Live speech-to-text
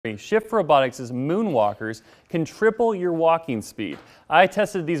Shift Robotics' Moonwalkers can triple your walking speed. I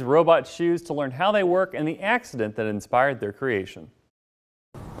tested these robot shoes to learn how they work and the accident that inspired their creation.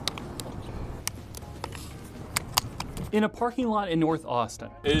 In a parking lot in North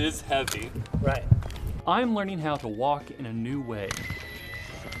Austin. It is heavy. Right. I'm learning how to walk in a new way.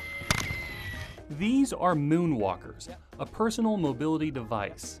 These are Moonwalkers, a personal mobility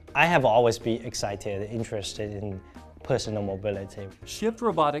device. I have always been excited, interested in personal mobility. Shift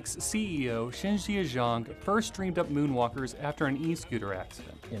Robotics CEO Shinjia Zhang first dreamed up Moonwalkers after an e-scooter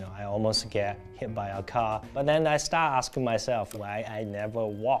accident. I almost get hit by a car, but then I start asking myself why I never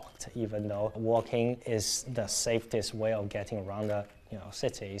walked, even though walking is the safest way of getting around the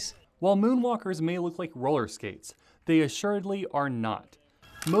cities. While Moonwalkers may look like roller skates, they assuredly are not.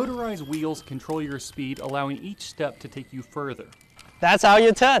 Motorized wheels control your speed, allowing each step to take you further. That's how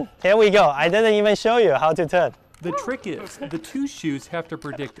you turn. Here we go. I didn't even show you how to turn. The trick is, the two shoes have to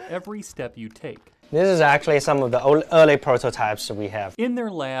predict every step you take. This is actually some of the early prototypes we have. In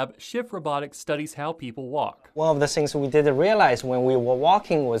their lab, Shift Robotics studies how people walk. One of the things we didn't realize when we were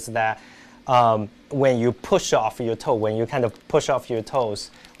walking was that when you push off your toe, when you kind of push off your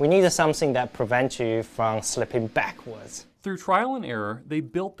toes, we needed something that prevents you from slipping backwards. Through trial and error, they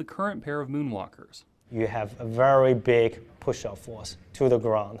built the current pair of Moonwalkers. You have a very big push-off force to the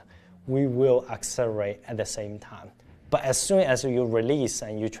ground. We will accelerate at the same time. But as soon as you release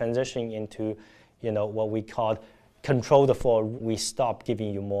and you transition into, what we call control the fall, we stop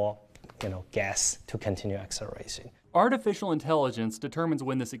giving you more, gas to continue acceleration. Artificial intelligence determines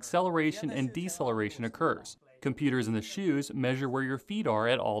when this acceleration and deceleration occurs. Computers in the shoes measure where your feet are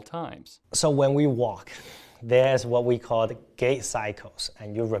at all times. So when we walk, there's what we call the gait cycles,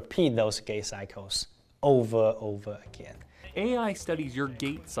 and you repeat those gait cycles over again. AI studies your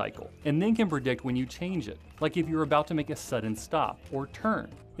gait cycle and then can predict when you change it, like if you're about to make a sudden stop or turn.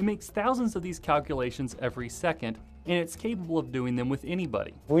 It makes thousands of these calculations every second, and it's capable of doing them with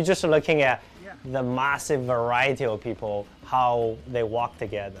anybody. We're just looking at the massive variety of people, how they walk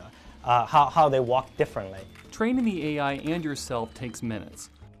together, how they walk differently. Training the AI and yourself takes minutes.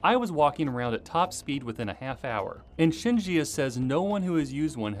 I was walking around at top speed within a half hour, and Shinjia says no one who has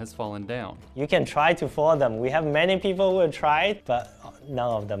used one has fallen down. You can try to follow them. We have many people who have tried, but none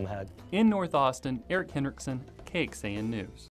of them had. In North Austin, Eric Hendrickson, KXAN News.